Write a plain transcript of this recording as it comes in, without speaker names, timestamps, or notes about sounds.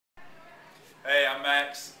I'm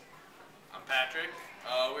Max. I'm Patrick.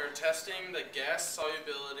 We're testing the gas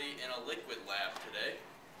solubility in a liquid lab today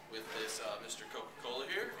with this Mr. Coca-Cola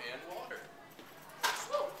here and water.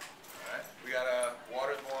 Alright, we got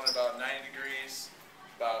water boiling about 90 degrees,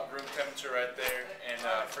 about room temperature right there, and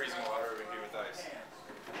freezing water over here with ice.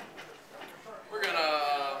 We're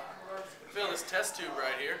gonna fill this test tube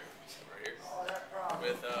right here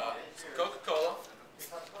with some Coca-Cola.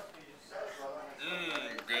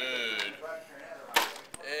 Good.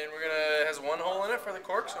 And it has one hole in it for the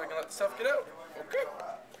cork so we can let the stuff get out. Okay,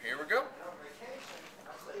 here we go.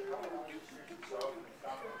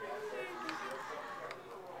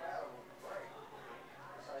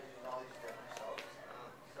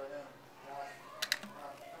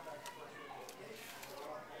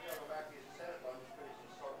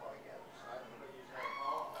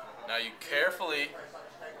 Now you carefully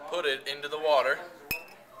put it into the water.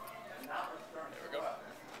 There we go.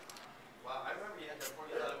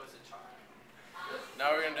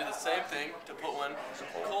 Now we're going to do the same thing to put one in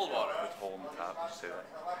cold water. There's a hole in the top, just say that.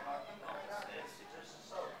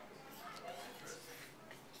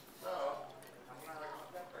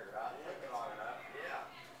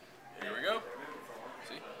 Here we go.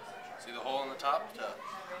 See the hole in the top to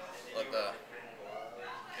let the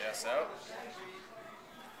gas out.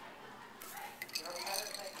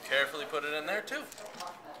 Carefully put it in there too.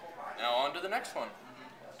 Now on to the next one.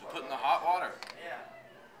 To put in the hot water.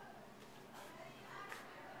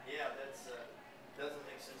 Yeah, that's doesn't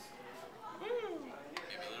make sense to me. Woo.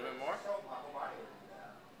 Maybe a little bit more.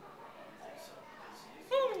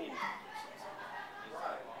 Woo.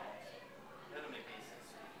 Doesn't make any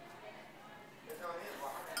sense. You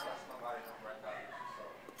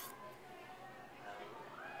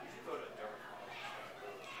should go to a dirt.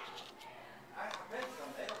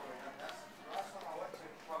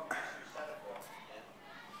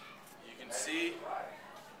 You can see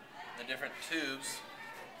the different tubes.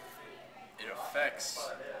 It affects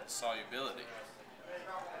solubility.